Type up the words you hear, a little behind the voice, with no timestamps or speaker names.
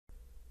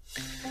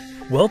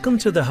Welcome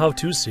to the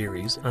how-to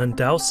series on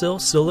DOWSIL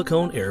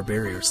Silicone Air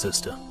Barrier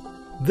System.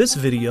 This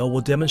video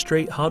will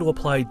demonstrate how to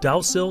apply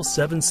DOWSIL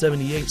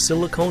 778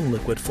 Silicone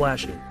Liquid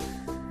Flashing.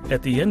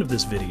 At the end of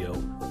this video,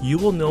 you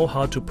will know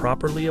how to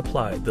properly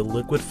apply the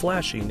liquid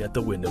flashing at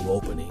the window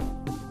opening.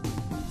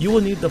 You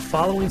will need the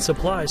following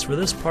supplies for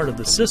this part of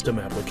the system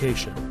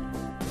application: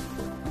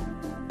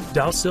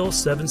 DOWSIL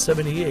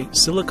 778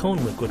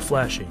 Silicone Liquid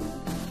Flashing,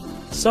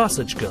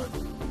 sausage gun,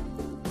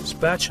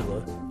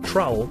 spatula,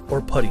 trowel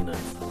or putty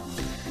knife,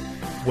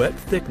 wet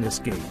thickness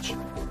gauge.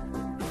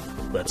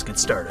 Let's get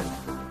started.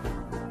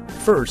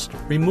 First,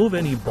 remove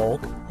any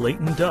bulk,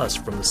 latent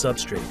dust from the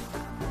substrate.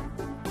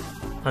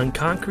 On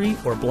concrete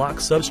or block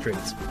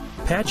substrates,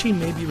 patching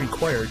may be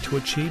required to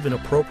achieve an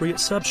appropriate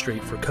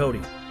substrate for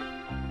coating.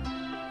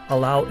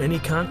 Allow any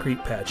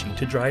concrete patching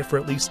to dry for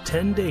at least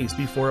 10 days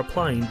before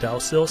applying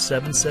DOWSIL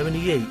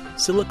 778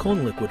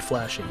 Silicone Liquid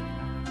Flashing.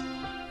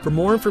 For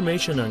more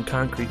information on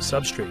concrete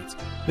substrates,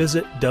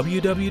 visit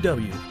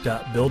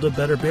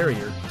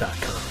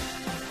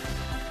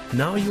www.buildabetterbarrier.com.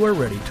 Now you are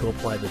ready to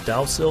apply the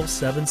DOWSIL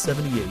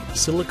 778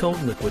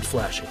 Silicone Liquid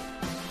Flashing.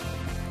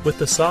 With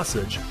the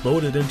sausage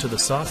loaded into the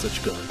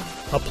sausage gun,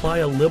 apply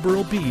a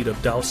liberal bead of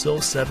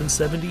DOWSIL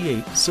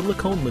 778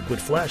 Silicone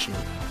Liquid Flashing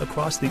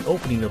across the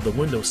opening of the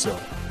windowsill,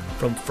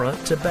 from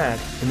front to back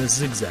in a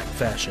zigzag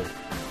fashion.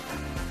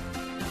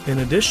 An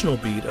additional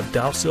bead of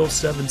DOWSIL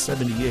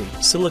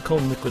 778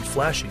 Silicone Liquid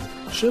Flashing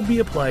should be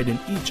applied in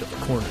each of the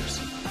corners.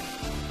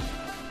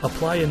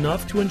 Apply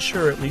enough to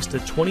ensure at least a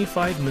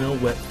 25 mm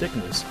wet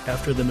thickness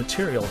after the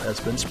material has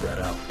been spread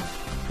out,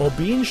 while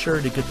being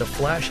sure to get the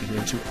flashing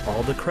into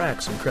all the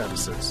cracks and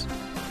crevices.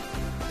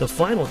 The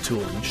final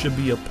tooling should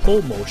be a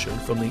pull motion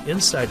from the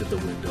inside of the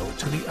window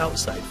to the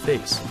outside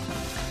face,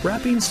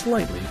 wrapping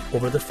slightly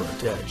over the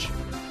front edge.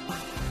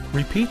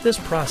 Repeat this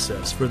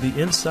process for the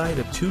inside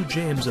of 2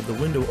 jambs of the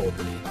window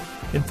opening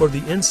and for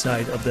the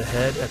inside of the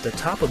head at the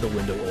top of the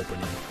window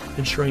opening,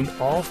 ensuring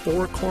all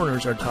 4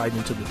 corners are tied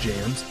into the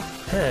jambs,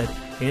 head,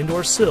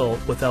 and/or sill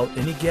without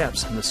any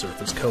gaps in the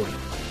surface coating.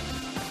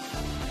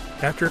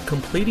 After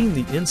completing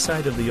the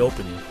inside of the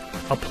opening,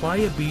 apply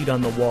a bead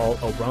on the wall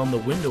around the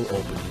window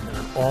opening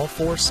on all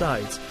 4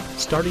 sides,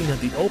 starting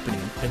at the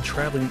opening and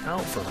traveling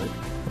out from it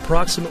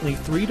approximately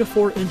 3 to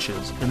 4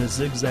 inches in a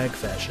zigzag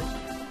fashion.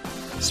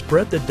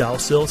 Spread the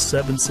DOWSIL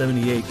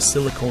 778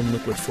 Silicone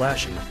Liquid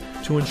Flashing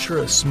to ensure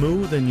a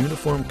smooth and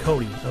uniform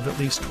coating of at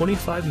least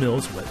 25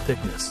 mils wet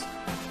thickness.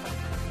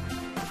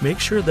 Make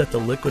sure that the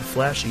liquid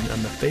flashing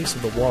on the face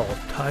of the wall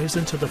ties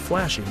into the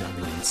flashing on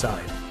the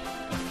inside.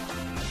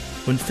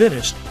 When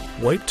finished,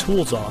 wipe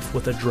tools off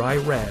with a dry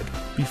rag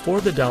before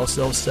the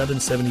DOWSIL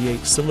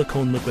 778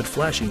 Silicone Liquid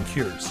Flashing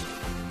cures.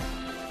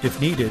 If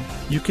needed,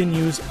 you can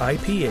use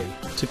IPA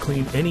to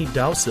clean any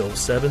DOWSIL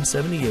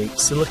 778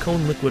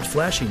 Silicone Liquid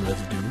Flashing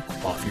residue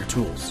off your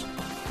tools.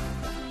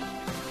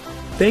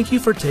 Thank you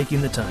for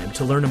taking the time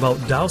to learn about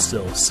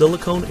DOWSIL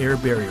Silicone Air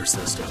Barrier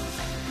System.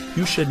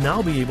 You should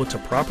now be able to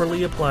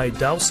properly apply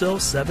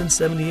DOWSIL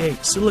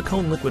 778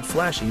 Silicone Liquid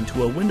Flashing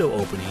to a window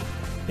opening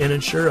and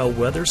ensure a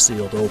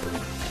weather-sealed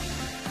opening.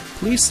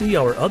 Please see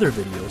our other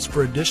videos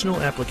for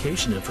additional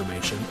application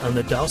information on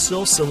the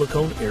DOWSIL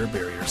Silicone Air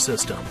Barrier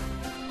System.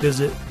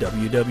 Visit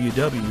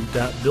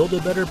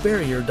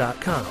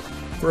www.buildabetterbarrier.com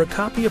for a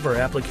copy of our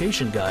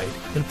application guide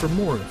and for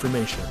more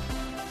information.